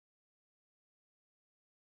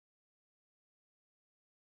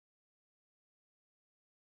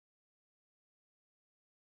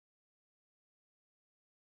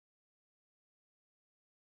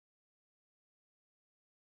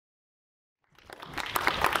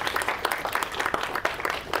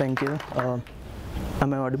Thank you.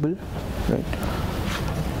 Am I audible?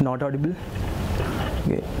 Right. Not audible?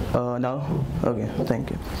 Okay. Now? Okay, thank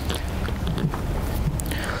you.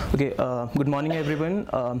 Okay, good morning everyone.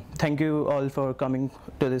 Thank you all for coming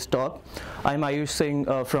to this talk. I'm Ayush Singh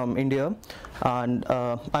from India, and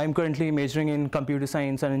I'm currently majoring in computer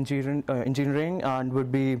science and engineering and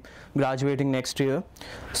would be graduating next year.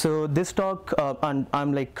 So this talk,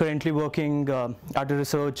 I'm like currently working at a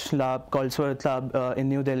research lab called Swarat Lab in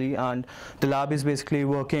New Delhi, and the lab is basically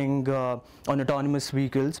working on autonomous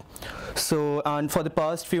vehicles. So, and for the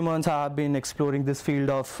past few months I have been exploring this field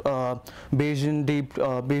of Bayesian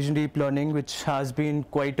deep learning, which has been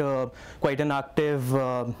quite an active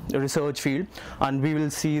research field, and we will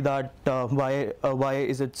see that why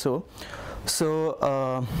is it so. So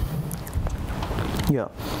yeah.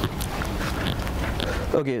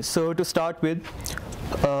 Okay, so to start with,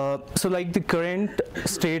 so like the current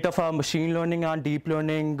state of our machine learning and deep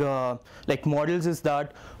learning like models is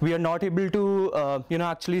that we are not able to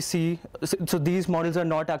actually see, so these models are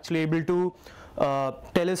not actually able to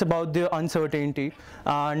tell us about the uncertainty,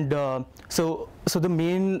 and so the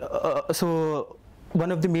main one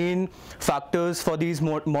of the main factors for these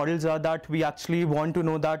models are that we actually want to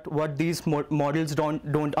know that what these models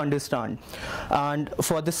don't understand, and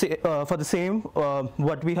for the same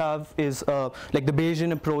what we have is like the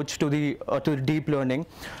Bayesian approach to the deep learning.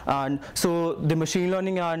 And so the machine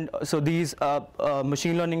learning and so these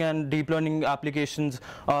machine learning and deep learning applications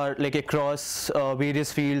are like across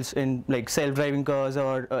various fields in like self-driving cars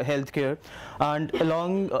or healthcare, and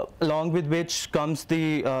along with which comes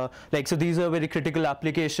the like, so these are very critical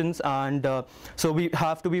applications, and so we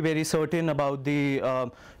have to be very certain about the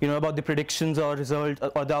about the predictions or results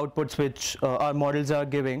or the outputs which our models are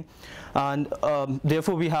giving, and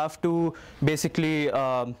therefore we have to basically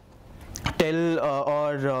tell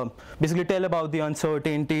about the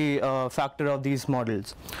uncertainty factor of these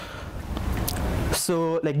models.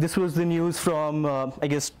 So like this was the news from I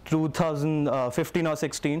guess 2015 or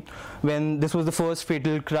 16, when this was the first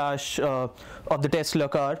fatal crash of the Tesla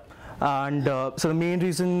car. And so the main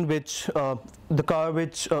reason which the car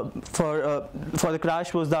which for the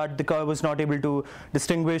crash was that the car was not able to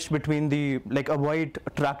distinguish between the like a white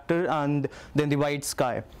tractor and then the white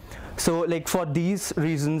sky. So like for these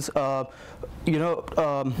reasons,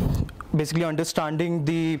 basically understanding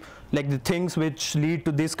the things which lead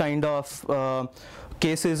to this kind of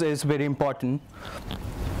cases is very important.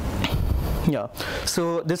 Yeah,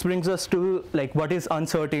 so this brings us to like what is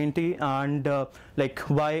uncertainty and like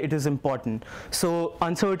why it is important. So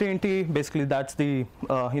uncertainty, basically that's the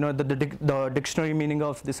the dictionary meaning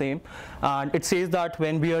of the same, and it says that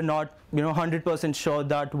when we are not 100% sure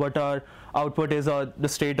that what our output is, or the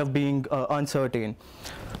state of being uncertain.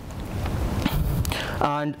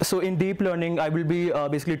 And so in deep learning, I will be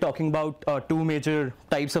basically talking about two major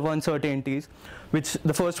types of uncertainties, which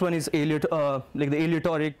the first one is like the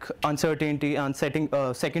aleatoric uncertainty, and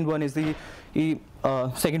second one is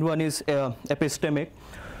epistemic.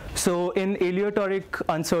 So in aleatoric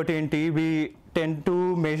uncertainty, we tend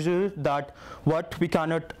to measure that what we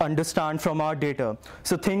cannot understand from our data.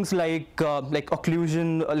 So things like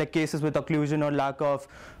occlusion, like cases with occlusion or lack of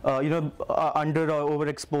under or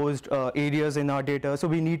overexposed areas in our data. So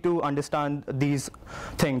we need to understand these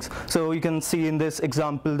things. So you can see in this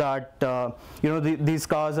example that these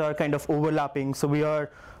cars are kind of overlapping. So we are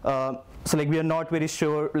we are not very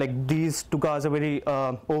sure, like these two cars are very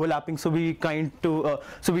overlapping, so we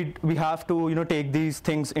we have to take these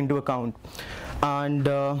things into account. And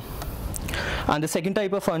the second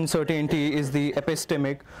type of uncertainty is the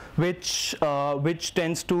epistemic, which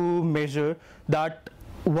tends to measure that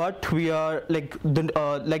what we are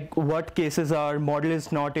what cases our model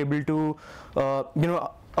is not able to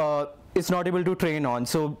it's not able to train on.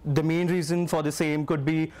 So the main reason for the same could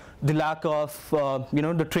be the lack of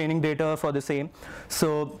the training data for the same.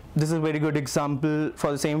 So this is a very good example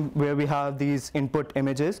for the same, where we have these input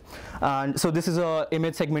images, and so this is a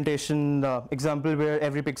image segmentation example where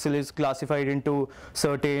every pixel is classified into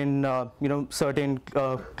certain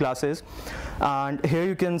classes, and here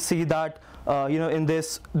you can see that in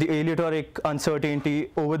this, the aleatoric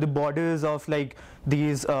uncertainty over the borders of like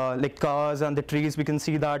these like cars and the trees, we can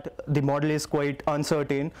see that the model is quite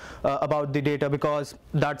uncertain about the data, because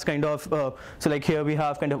that's kind of so like here we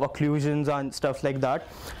have kind of occlusions and stuff like that.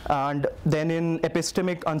 And then in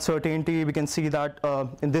epistemic uncertainty, we can see that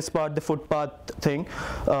in this part, the footpath thing,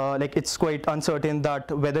 like it's quite uncertain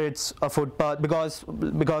that whether it's a footpath,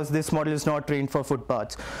 because this model is not trained for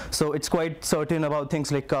footpaths. So it's quite certain about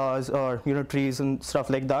things like cars or trees and stuff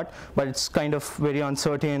like that, but it's kind of very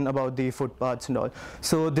uncertain about the footpaths and all.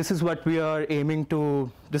 So this is what we are aiming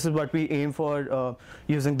to, this is what we aim for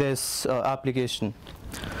using this application.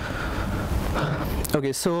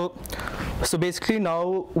 Okay, so basically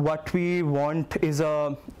now what we want is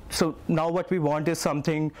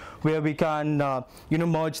something where we can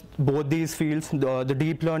merge both these fields, the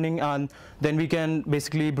deep learning, and then we can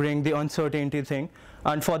basically bring the uncertainty thing.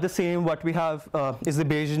 And for the same, what we have is the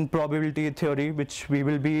Bayesian probability theory, which we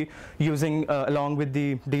will be using along with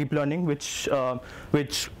the deep learning, which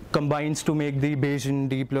combines to make the Bayesian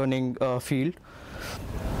deep learning field.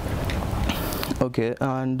 Okay,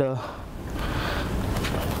 and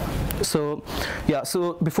so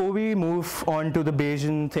before we move on to the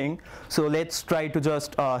Bayesian thing, so let's try to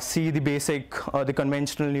just see the basic, the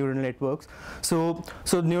conventional neural networks. So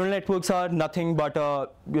neural networks are nothing but a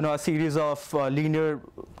series of linear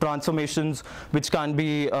transformations which can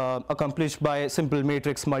be accomplished by simple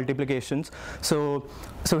matrix multiplications. So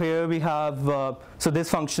here we have so this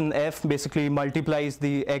function f basically multiplies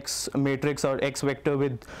the x matrix or x vector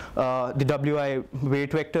with the wi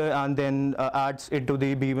weight vector, and then adds it to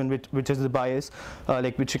the b1, which is the bias,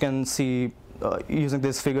 like which you can see using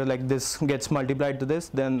this figure. Like this gets multiplied to this,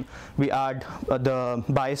 then we add the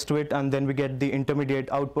bias to it, and then we get the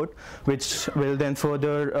intermediate output, which will then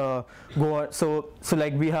further go on. So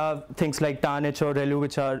like we have things like tan H or ReLU,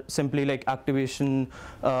 which are simply like activation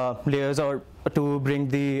layers, or to bring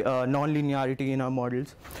the non-linearity in our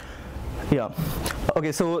models. Yeah.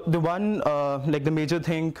 Okay, so the one like the major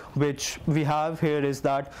thing which we have here is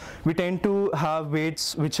that we tend to have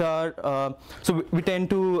weights which are so we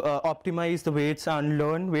tend to optimize the weights and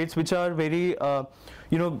learn weights which are very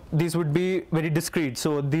these would be very discrete.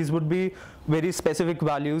 So these would be very specific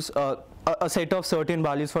values, a set of certain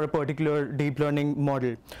values for a particular deep learning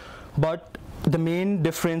model. But the main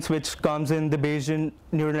difference which comes in the Bayesian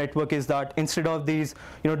neural network is that instead of these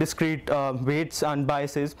discrete weights and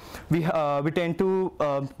biases, we tend to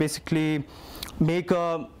basically make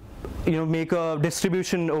a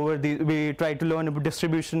distribution over we try to learn a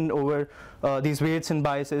distribution over these weights and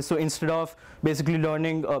biases. So instead of basically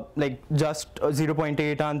learning like just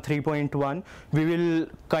 0.8 and 3.1, we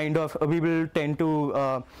will tend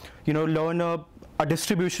to learn a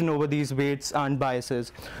distribution over these weights and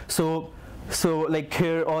biases. So like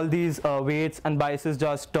here, all these weights and biases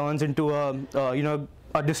just turns into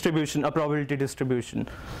a distribution, a probability distribution.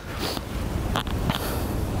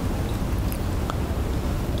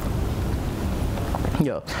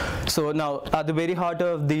 Yeah. So now, at the very heart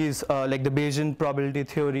of these, like the Bayesian probability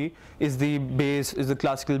theory, is the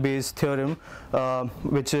classical Bayes theorem,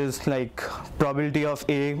 which is like probability of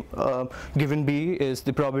A given B is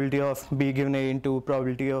the probability of B given A into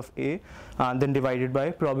probability of A, and then divided by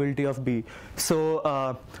probability of B.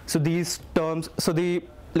 So these terms. So the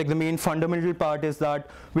main fundamental part is that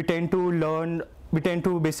we tend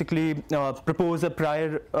to basically propose a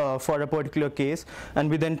prior for a particular case, and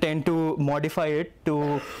we then tend to modify it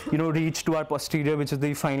to reach to our posterior, which is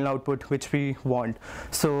the final output which we want.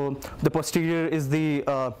 So the posterior is the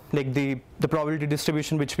the probability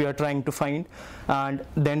distribution which we are trying to find, and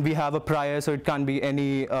then we have a prior, so it can be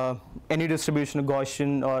any distribution, a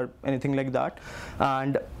Gaussian or anything like that.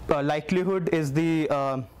 And likelihood is the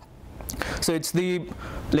so it's the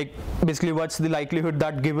basically what's the likelihood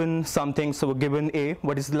that given something, so given A,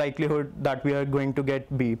 what is the likelihood that we are going to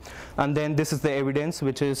get B, and then this is the evidence,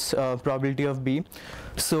 which is probability of B.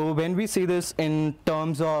 So when we see this in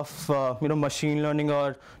terms of machine learning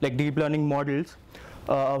or like deep learning models,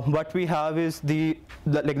 what we have is the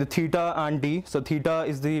theta and D. So theta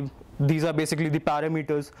is these are basically the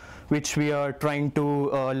parameters which we are trying to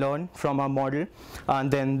learn from our model, and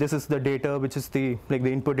then this is the data, which is the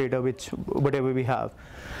input data, which whatever we have.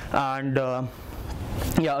 And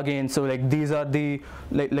yeah, again, so these are the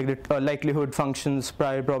likelihood functions,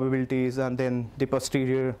 prior probabilities, and then the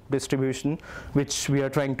posterior distribution which we are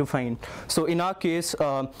trying to find. So in our case,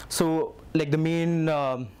 so the main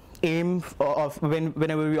aim of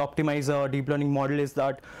whenever we optimize our deep learning model is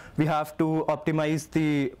that we have to optimize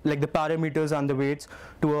the parameters and the weights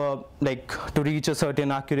to to reach a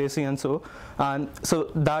certain accuracy, and so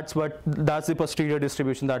that's the posterior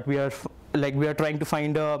distribution that we are trying to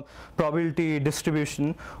find a probability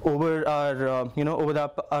distribution over our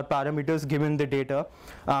our parameters given the data.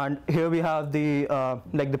 And here we have the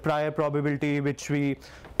the prior probability, which we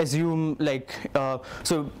assume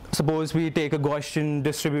so suppose we take a Gaussian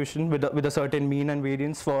distribution with a certain mean and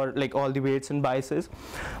variance for all the weights and biases.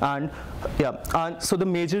 And yeah, and so the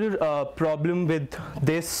major problem with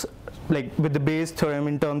this like with the Bayes theorem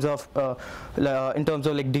in terms of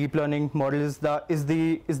like deep learning models, is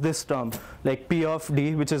this term like P of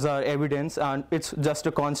D, which is our evidence, and it's just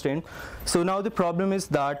a constant. So now the problem is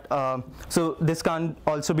that so this can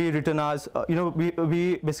also be written as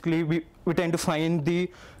we basically tend to find the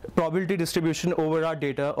probability distribution over our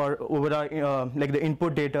data or over our like the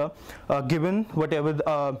input data given whatever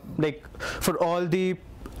like for all the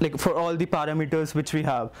parameters which we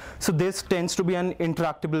have. So this tends to be an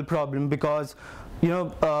intractable problem because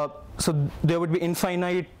so there would be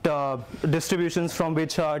infinite distributions from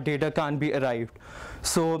which our data can be arrived.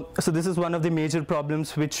 So this is one of the major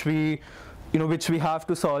problems which we have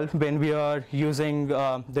to solve when we are using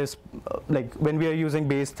when we are using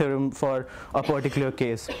Bayes theorem for a particular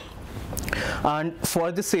case. And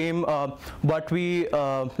for the same, what we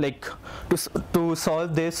to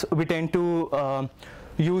solve this, we tend to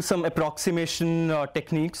use some approximation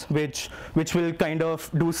techniques which will kind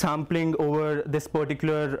of do sampling over this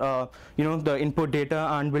particular the input data,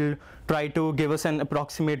 and will try to give us an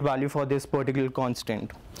approximate value for this particular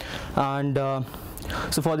constant. And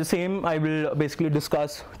so for the same, I will basically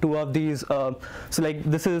discuss two of these. So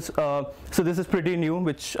this is pretty new,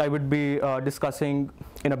 which I would be discussing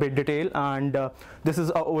in a bit detail, and this is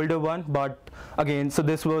an older one, but again, so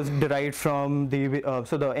this was derived from the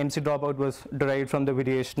so the MC dropout was derived from the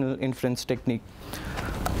variational inference technique.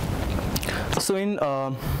 So in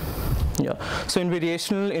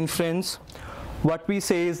variational inference, what we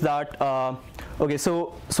say is that okay,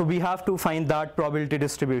 so we have to find that probability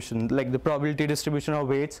distribution, like the probability distribution of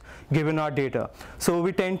weights given our data. So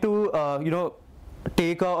we tend to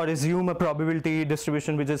take or assume a probability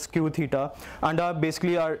distribution which is q theta, and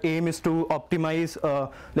basically our aim is to optimize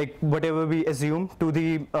like whatever we assume to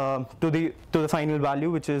the final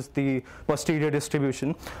value, which is the posterior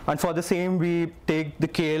distribution. And for the same, we take the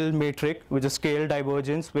KL metric, which is scale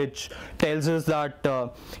divergence, which tells us that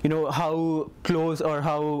how close or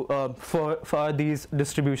how far these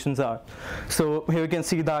distributions are. So here you can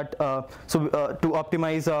see that to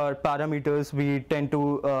optimize our parameters, we tend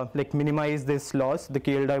to like minimize this loss, the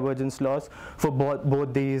KL divergence loss, for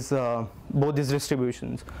both these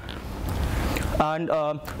distributions. And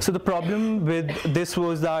so the problem with this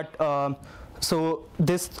was that so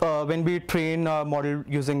this when we train our model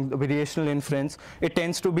using variational inference, it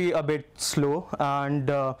tends to be a bit slow,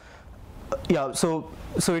 and yeah, so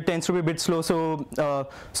it tends to be a bit slow. So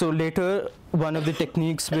later, one of the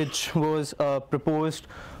techniques which was proposed,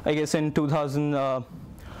 I guess in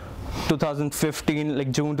 2015,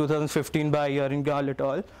 like June 2015, by Yaringal et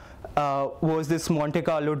al., was this Monte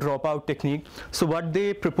Carlo dropout technique. So what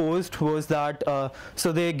they proposed was that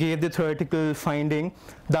so they gave the theoretical finding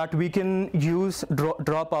that we can use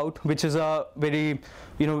dropout, which is a very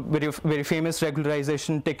very famous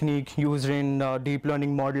regularization technique used in deep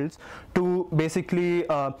learning models, to basically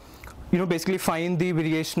basically find the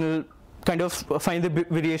variational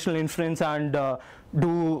variational inference and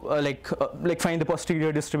do like find the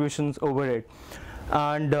posterior distributions over it.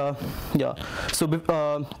 And yeah, so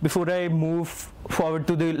before I move forward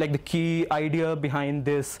to the key idea behind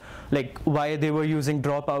this, like why they were using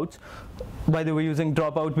dropouts,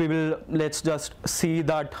 let's just see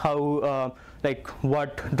that how like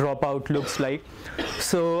what dropout looks like.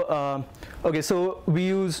 So okay, so we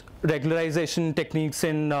use regularization techniques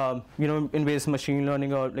in in Bayes machine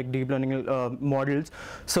learning or like deep learning models,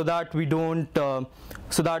 so that we don't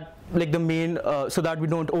so that we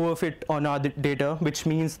don't overfit on our data, which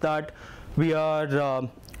means that we are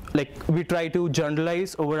we try to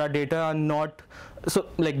generalize over our data, and not so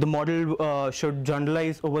like the model should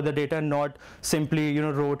generalize over the data, not simply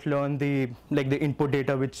rote learn the input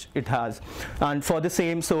data which it has. And for the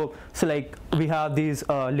same, so like we have these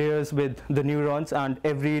layers with the neurons, and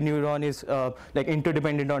every neuron is like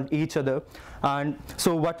interdependent on each other. And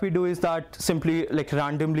so what we do is that simply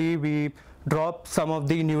randomly we drop some of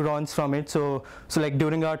the neurons from it. So like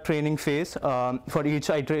during our training phase, for each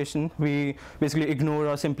iteration, we basically ignore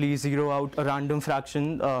or simply zero out a random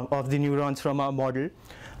fraction of the neurons from our model,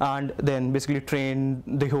 and then basically train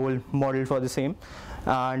the whole model for the same.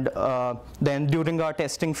 And then during our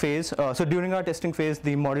testing phase,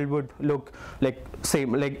 the model would look like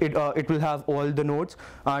same, like it will have all the nodes,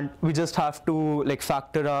 and we just have to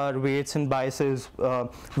factor our weights and biases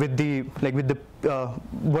with the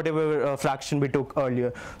whatever fraction we took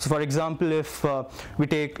earlier. So for example, if we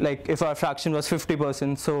take if our fraction was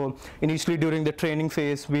 50%, so initially during the training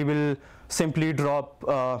phase we will simply drop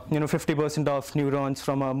 50% of neurons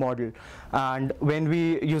from our model. And when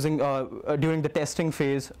we using during the testing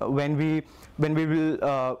phase, when we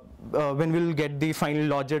will when we'll get the final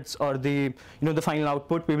logits or the the final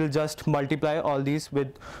output, we will just multiply all these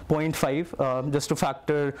with 0.5 just to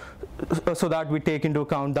factor, so that we take into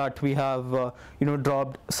account that we have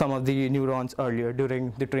dropped some of the neurons earlier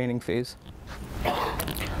during the training phase.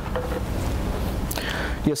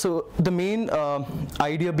 Yeah, so the main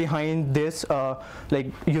idea behind this,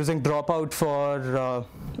 like using dropout for the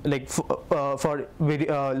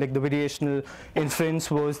variational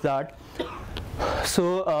inference was that,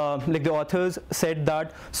 so like the authors said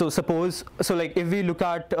that, so like if we look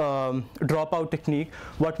at dropout technique,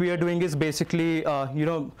 what we are doing is basically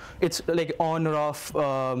it's like on or off.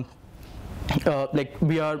 Like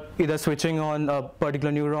we are either switching on a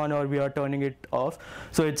particular neuron or we are turning it off.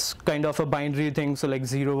 So it's kind of a binary thing, so like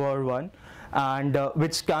 0 or 1, and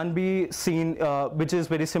which can be seen, which is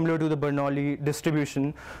very similar to the Bernoulli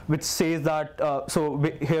distribution, which says that,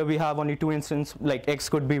 here we have only two instances, like x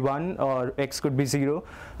could be 1 or x could be 0,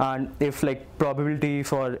 and if like probability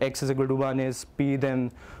for x is equal to 1 is p,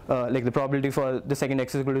 then like the probability for the second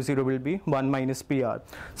x is equal to 0 will be 1 minus PR.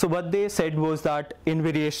 So what they said was that in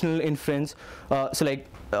variational inference, so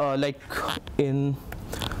in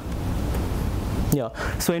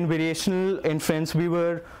variational inference, we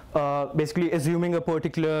were basically assuming a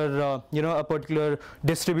particular a particular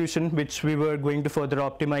distribution which we were going to further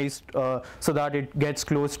optimize so that it gets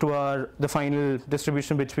close to the final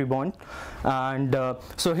distribution which we want. And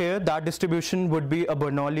so here that distribution would be a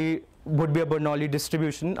Bernoulli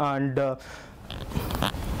distribution, and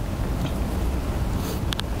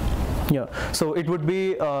yeah, so it would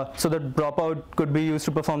be so the dropout could be used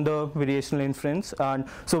to perform the variational inference, and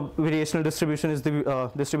so variational distribution is the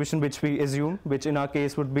distribution which we assume, which in our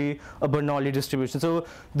case would be a Bernoulli distribution. So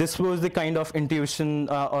this was the kind of intuition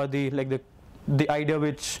or the idea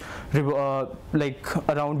which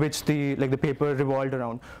around which the paper revolved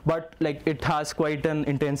around. But like it has quite an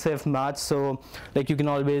intensive math, so like you can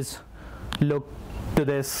always look to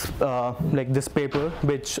this this paper,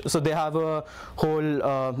 which so they have a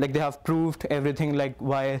whole they have proved everything, like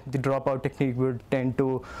why the dropout technique would tend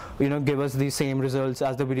to give us the same results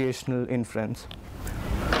as the variational inference.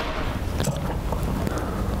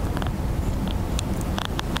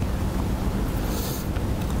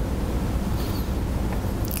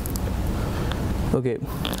 Okay,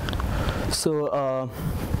 so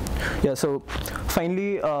yeah, so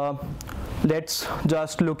finally let's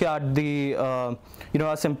just look at the a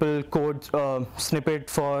simple code snippet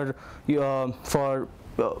for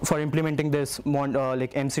implementing this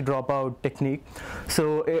MC dropout technique.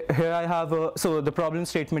 So here I have so the problem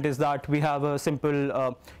statement is that we have a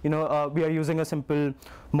simple we are using a simple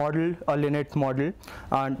model, a Linnet model,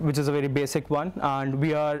 and which is a very basic one, and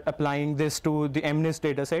we are applying this to the MNIST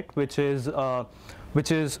dataset, which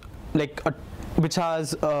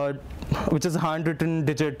has handwritten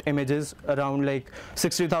digit images, around like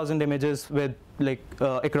 60,000 images with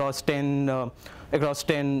across 10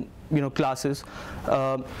 classes,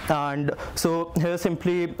 and so here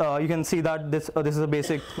simply you can see that this is a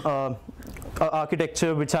basic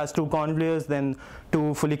architecture which has two conv layers, then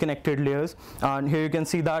two fully connected layers, and here you can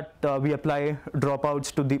see that we apply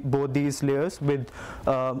dropouts to both these layers with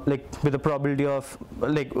with a probability of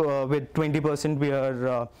with 20%, we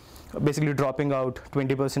are basically dropping out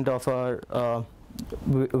 20% of our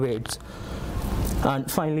weights.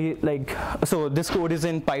 And finally, so this code is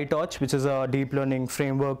in PyTorch, which is a deep learning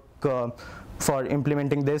framework for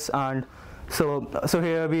implementing this. And so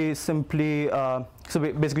here we simply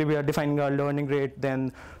basically we are defining our learning rate.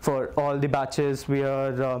 Then for all the batches, we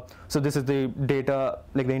are so this is the data,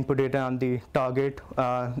 like the input data and the target.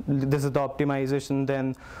 This is the optimization.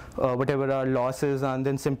 Then whatever our loss is, and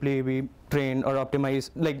then simply we train or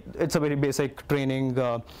optimize. Like it's a very basic training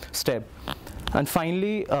step. And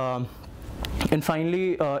finally,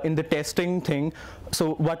 in the testing thing,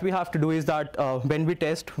 so what we have to do is that when we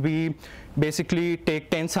test, we basically take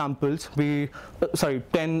 10 samples. 10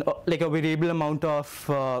 like a variable amount of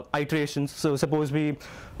iterations. So suppose we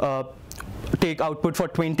take output for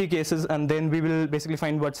 20 cases, and then we will basically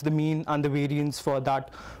find what's the mean and the variance for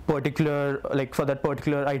that particular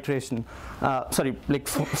iteration.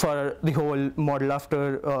 For the whole model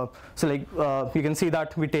after. You can see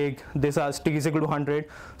that we take this as t is equal to 100.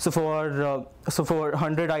 So for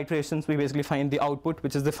 100 iterations, we basically find the output,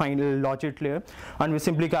 which is the final logit layer, and we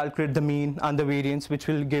simply calculate the mean and the variance, which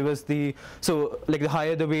will give us the the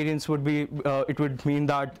higher the variance would be, it would mean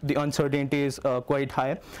that the uncertainty is quite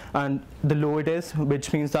high, and the low it is,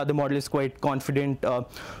 which means that the model is quite confident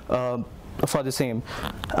for the same.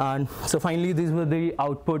 And so finally, these were the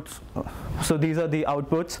outputs. So these are the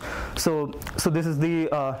outputs. So this is the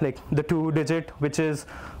like the 2-digit, which is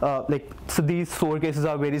like, so these 4 cases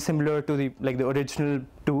are very similar to the like the original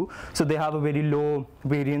 2. So they have a very low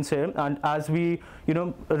variance here. And as we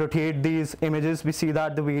rotate these images, we see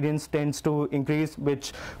that the variance tends to increase,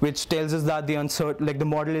 which tells us that the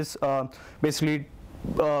model is basically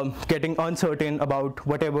getting uncertain about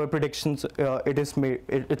whatever predictions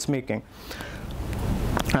it's making.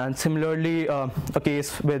 And similarly, a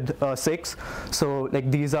case with 6. So like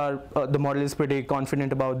these are the model is pretty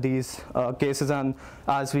confident about these cases, and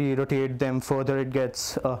as we rotate them further, it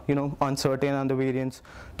gets uncertain, and the variance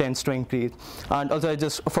tends to increase. And also, I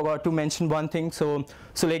just forgot to mention one thing. So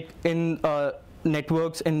like in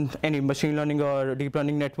networks, in any machine learning or deep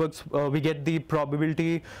learning networks, we get the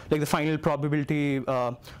probability, like the final probability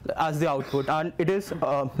as the output, and it is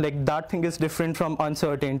like that thing is different from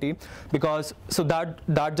uncertainty, because so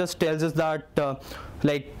that just tells us that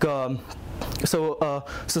so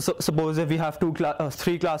suppose if we have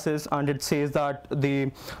 3 classes, and it says that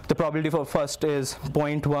the probability for first is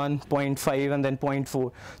 0.1, 0.5, and then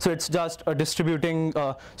 0.4. So it's just distributing.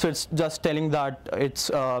 So it's just telling that it's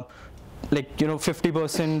like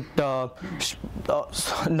 50%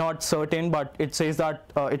 not certain, but it says that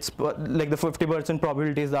it's like the 50%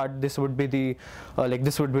 probability is that this would be the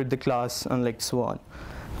this would be the class, and like so on.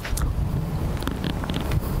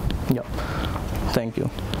 Yeah, thank you.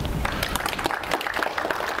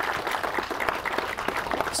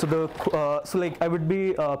 So like I would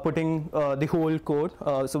be putting the whole code.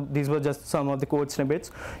 So these were just some of the code snippets.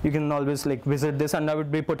 You can always like visit this, and I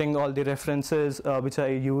would be putting all the references which I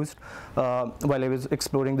used while I was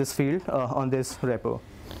exploring this field on this repo.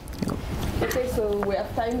 Okay, so we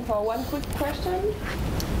have time for one quick question.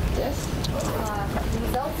 Yes. The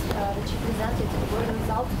results that you presented were the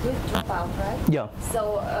results with dropout, right? Yeah.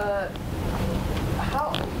 So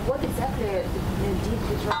what exactly did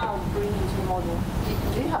the dropout bring into the model?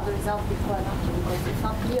 Do you have the results before and after? Because it's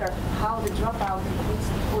not clear how the dropout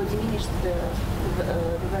increased or diminished the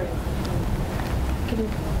variance. Can you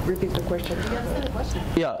repeat the question? Do you understand the question?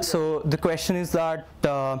 Yeah. So the question is that.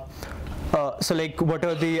 So like, what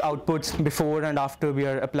are the outputs before and after we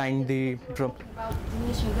are applying the drop? About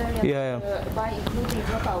diminishing variance by including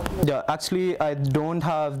dropout. Yeah, actually, I don't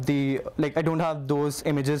have those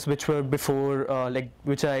images which were before,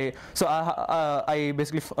 which I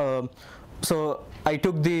basically so I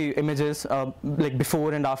took the images like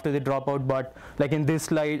before and after the dropout, but like in these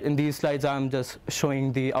slides, I'm just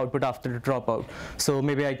showing the output after the dropout. So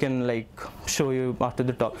maybe I can like show you after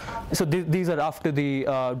the talk. So these are after the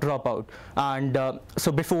dropout, and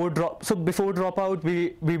so before dropout,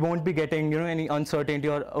 we won't be getting any uncertainty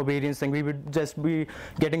or a variance thing. We would just be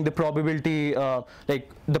getting the probability, like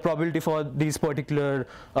the probability for these particular.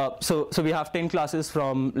 So we have 10 classes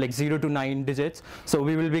from like 0 to 9 digits. So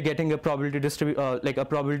we will be getting a probability like a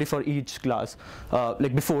probability for each class,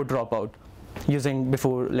 like before dropout, using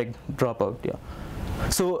before like dropout. Yeah.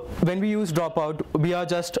 So when we use dropout, we are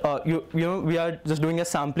just we are just doing a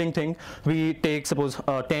sampling thing. We take suppose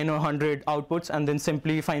 10 or 100 outputs, and then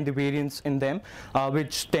simply find the variance in them,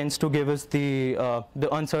 which tends to give us the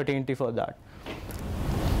uncertainty for that.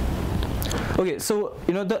 Okay, so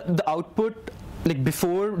the output like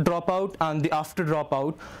before dropout and the after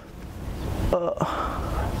dropout.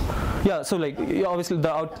 Yeah, so like obviously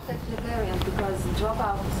the affect the variance, because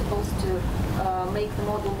dropout is supposed to make the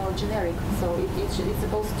model more generic. So it's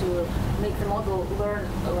supposed to make the model learn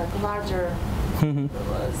like a larger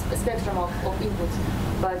spectrum of inputs.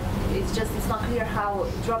 But it's not clear how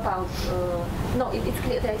dropout. No, it's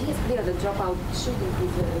clear. The idea is clear that dropout should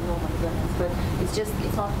increase the normal variance, but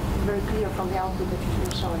it's not very clear from the output that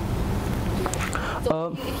you're showing.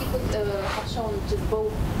 So if you could have shown just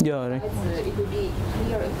both sides, it would be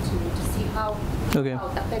clear to see how it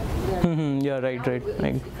affects their. Yeah, right. It's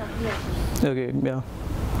unclear. Okay, yeah.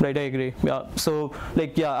 Right, I agree. Yeah, so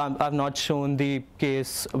like I've not shown the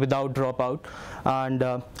case without dropout, and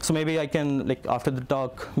so maybe I can like after the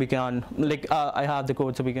talk we can like I have the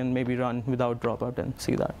code, so we can maybe run without dropout and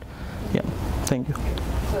see that. Yeah, thank you.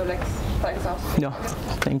 So thanks. Yeah,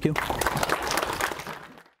 thank you.